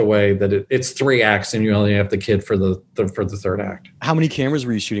such a way that it's 3 acts, and you only have the kid for the 3rd act. How many cameras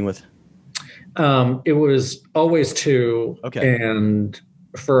were you shooting with? It was always 2. Okay. And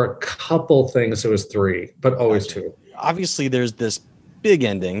for a couple things, it was 3, but always 2. Obviously, there's this big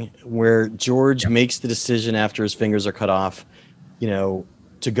ending where George makes the decision after his fingers are cut off,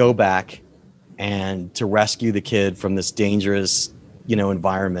 to go back and to rescue the kid from this dangerous,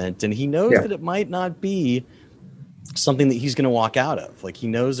 environment. And he knows that it might not be something that he's going to walk out of. Like, he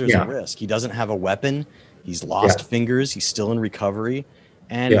knows there's a risk. He doesn't have a weapon. He's lost fingers. He's still in recovery.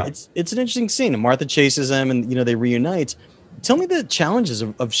 And it's an interesting scene. And Martha chases him, and, they reunite. Tell me the challenges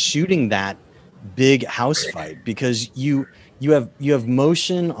of shooting that big house fight, because you have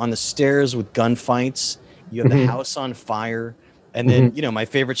motion on the stairs with gunfights. You have the house on fire. And then, my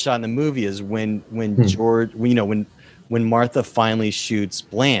favorite shot in the movie is when George, when Martha finally shoots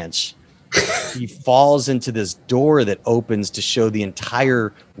Blanche, he falls into this door that opens to show the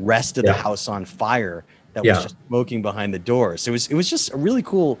entire rest of the house on fire that was just smoking behind the door. So it was just a really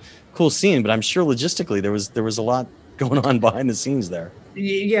cool scene, but I'm sure logistically there was a lot going on behind the scenes there.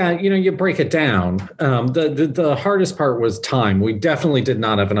 Yeah, you break it down. The hardest part was time. We definitely did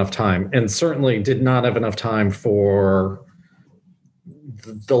not have enough time, and certainly did not have enough time for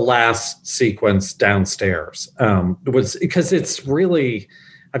the last sequence downstairs. It was because it's really,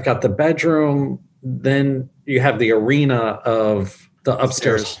 I've got the bedroom, then you have the arena of the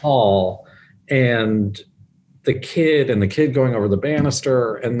upstairs hall, and the kid going over the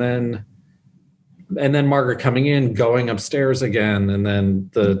banister, and then Margaret coming in, going upstairs again, and then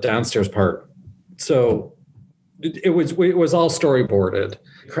the downstairs part. So it was all storyboarded.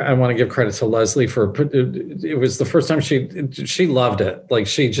 I want to give credit to Leslie it was the first time she loved it. Like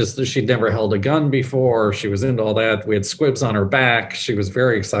she'd never held a gun before. She was into all that. We had squibs on her back. She was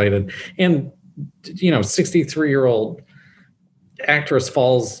very excited. And 63-year-old actress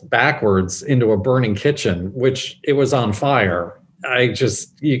falls backwards into a burning kitchen, which it was on fire.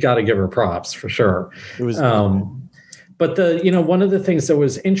 You got to give her props for sure. It was, but one of the things that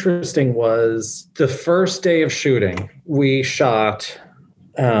was interesting was the first day of shooting, we shot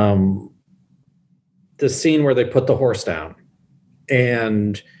the scene where they put the horse down,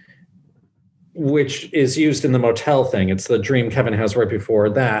 and which is used in the motel thing. It's the dream Kevin has right before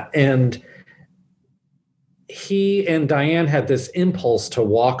that. And he and Diane had this impulse to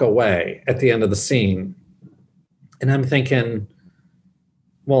walk away at the end of the scene. And I'm thinking,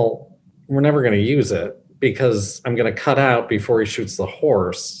 well, we're never going to use it because I'm going to cut out before he shoots the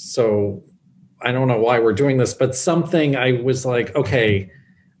horse. So I don't know why we're doing this, but something I was like, okay,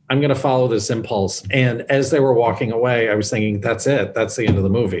 I'm going to follow this impulse. And as they were walking away, I was thinking, that's it. That's the end of the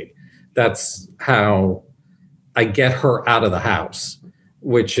movie. That's how I get her out of the house,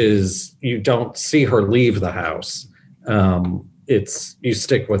 which is you don't see her leave the house. It's you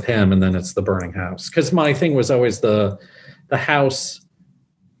stick with him, and then it's the burning house. Because my thing was always the house.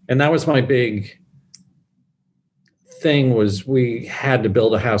 And that was my big thing was we had to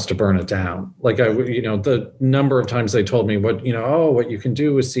build a house to burn it down. Like the number of times they told me what you can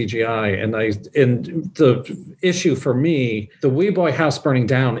do with CGI. And the issue for me, the Wee Boy house burning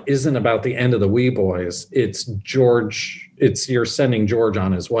down isn't about the end of the Wee Boys. It's George. It's you're sending George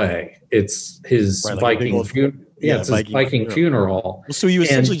on his way. It's his Viking funeral. Yeah, it's his Viking funeral. So you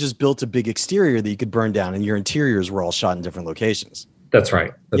essentially just built a big exterior that you could burn down, and your interiors were all shot in different locations. That's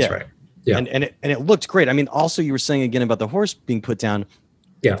right. That's right. Yeah. And it looked great. I mean, also you were saying again about the horse being put down.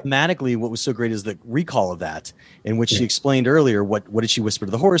 Yeah. Thematically, what was so great is the recall of that, in which she explained earlier what did she whisper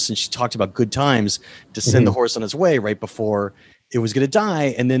to the horse, and she talked about good times to send the horse on its way right before it was going to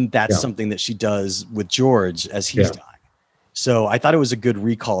die, and then that's something that she does with George as he's dying. So I thought it was a good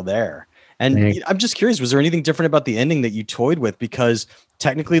recall there. And I'm just curious, was there anything different about the ending that you toyed with? Because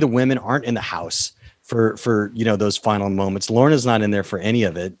technically the women aren't in the house for those final moments. Lorna's not in there for any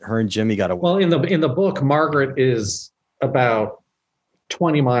of it. Her and Jimmy got away. Well, in the book, Margaret is about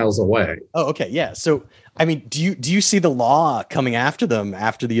 20 miles away. Oh, okay. Yeah. So, I mean, do you see the law coming after them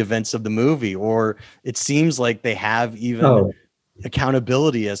after the events of the movie? Or it seems like they have even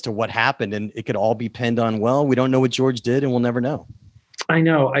accountability as to what happened, and it could all be pinned on, well, we don't know what George did and we'll never know. I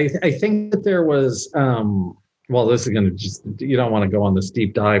know. I think that there was, well, this is going to you don't want to go on this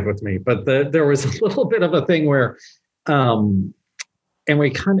deep dive with me, but there was a little bit of a thing where, and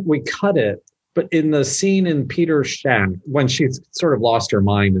we cut it, but in the scene in Peter's shack, when she's sort of lost her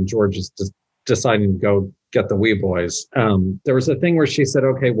mind and George is just deciding to go get the Wee Boys, there was a thing where she said,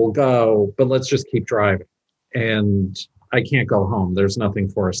 okay, we'll go, but let's just keep driving. And I can't go home. There's nothing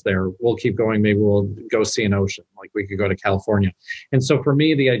for us there. We'll keep going. Maybe we'll go see an ocean. Like we could go to California. And so for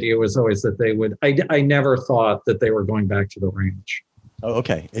me, the idea was always that they would, I never thought that they were going back to the ranch. Oh,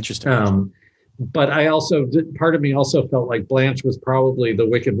 okay. Interesting. But I also, part of me also felt like Blanche was probably the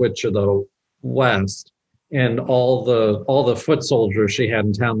Wicked Witch of the West. And all the foot soldiers she had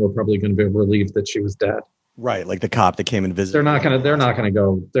in town were probably going to be relieved that she was dead. Right. Like the cop that came and visited. They're not going to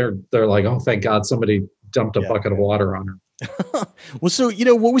go. They're like, oh, thank God somebody dumped a bucket of water on her. Well, so,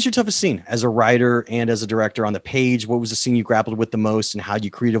 what was your toughest scene as a writer and as a director on the page? What was the scene you grappled with the most, and how did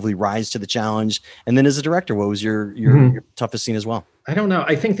you creatively rise to the challenge? And then as a director, what was your toughest scene as well? I don't know.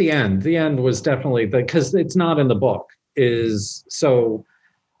 I think the end was definitely because it's not in the book is so.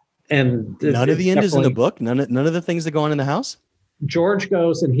 And none of the end is in the book. None of the things that go on in the house. George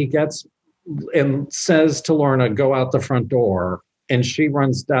goes and he gets and says to Lorna, go out the front door. And she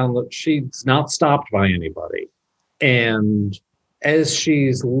runs down. She's not stopped by anybody. And as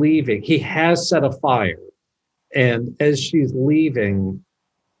she's leaving, he has set a fire. And as she's leaving,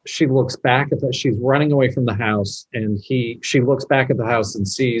 she looks back at that. She's running away from the house, and she looks back at the house and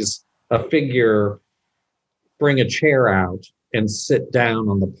sees a figure bring a chair out and sit down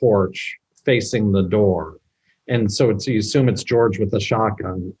on the porch facing the door. And so you assume it's George with a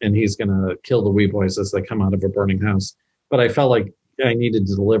shotgun, and he's going to kill the wee boys as they come out of a burning house. But I felt like I needed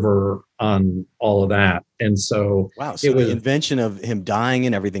to deliver on all of that. And so wow. So the invention of him dying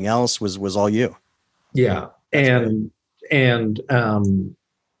and everything else was all you. Yeah. That's and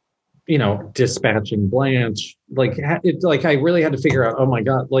you know, dispatching Blanche, like I really had to figure out, oh my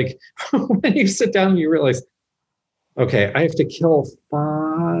God, like when you sit down and you realize, okay, I have to kill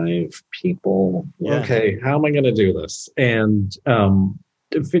 5 people. Yeah. Okay, how am I going to do this? And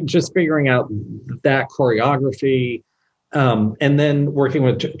just figuring out that choreography, and then working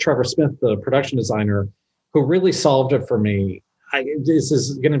with Trevor Smith, the production designer, who really solved it for me. This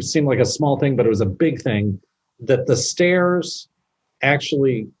is going to seem like a small thing, but it was a big thing, that the stairs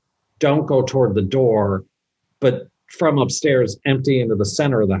actually don't go toward the door, but from upstairs empty into the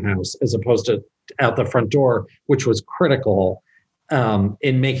center of the house, as opposed to out the front door, which was critical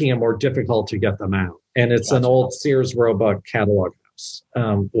in making it more difficult to get them out. And it's an old Sears Roebuck catalog house,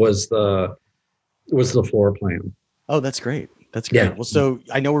 was the floor plan. Oh, that's great. That's great. Yeah. Well, so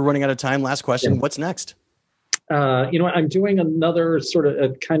I know we're running out of time. Last question. Yeah. What's next? You know, I'm doing another sort of a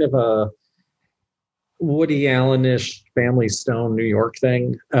kind of a Woody Allen-ish Family Stone New York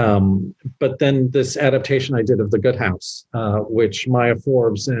thing. But then this adaptation I did of The Good House, which Maya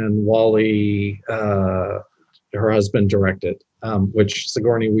Forbes and Wally, her husband, directed, which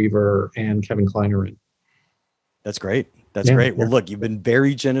Sigourney Weaver and Kevin Kline are in. That's great. That's great. Well, look, you've been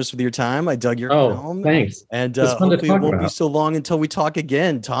very generous with your time. I dug your film. Thanks. And hopefully it won't be so long until we talk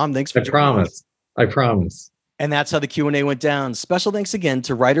again. Tom, thanks for joining us. I promise. And that's how the Q&A went down. Special thanks again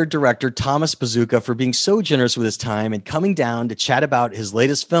to writer-director Thomas Bezucha for being so generous with his time and coming down to chat about his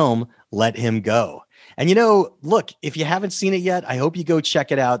latest film, Let Him Go. And, you know, look, if you haven't seen it yet, I hope you go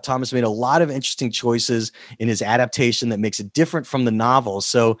check it out. Thomas made a lot of interesting choices in his adaptation that makes it different from the novel.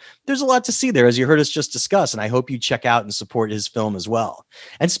 So there's a lot to see there, as you heard us just discuss. And I hope you check out and support his film as well.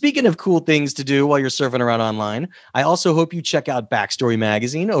 And speaking of cool things to do while you're surfing around online, I also hope you check out Backstory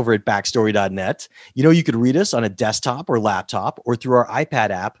Magazine over at backstory.net. You know, you could read us on a desktop or laptop or through our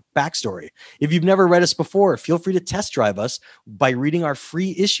iPad app, Backstory. If you've never read us before, feel free to test drive us by reading our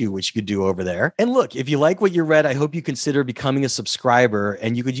free issue, which you could do over there. And look, if you like what you read, I hope you consider becoming a subscriber,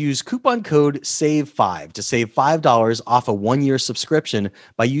 and you could use coupon code SAVE5 to save $5 off a 1-year subscription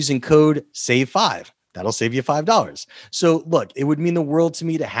by using code SAVE5. That'll save you $5. So look, it would mean the world to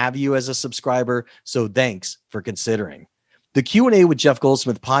me to have you as a subscriber. So thanks for considering. The Q&A with Jeff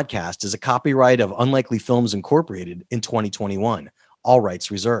Goldsmith podcast is a copyright of Unlikely Films Incorporated in 2021. All rights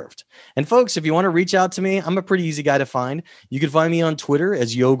reserved. And folks, if you want to reach out to me, I'm a pretty easy guy to find. You can find me on Twitter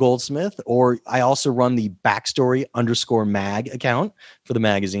as Yo Goldsmith, or I also run the Backstory_mag account for the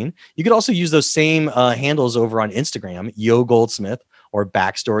magazine. You could also use those same handles over on Instagram, Yo Goldsmith or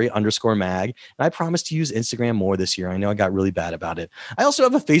Backstory_mag. And I promise to use Instagram more this year. I know I got really bad about it. I also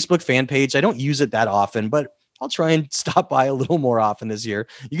have a Facebook fan page. I don't use it that often, but I'll try and stop by a little more often this year.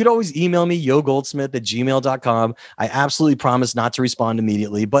 You could always email me, yogoldsmith@gmail.com. I absolutely promise not to respond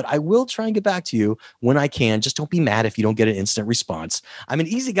immediately, but I will try and get back to you when I can. Just don't be mad if you don't get an instant response. I'm an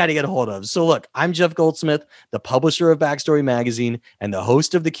easy guy to get a hold of. So look, I'm Jeff Goldsmith, the publisher of Backstory Magazine and the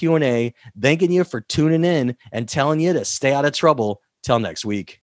host of the Q&A, thanking you for tuning in and telling you to stay out of trouble. Till next week.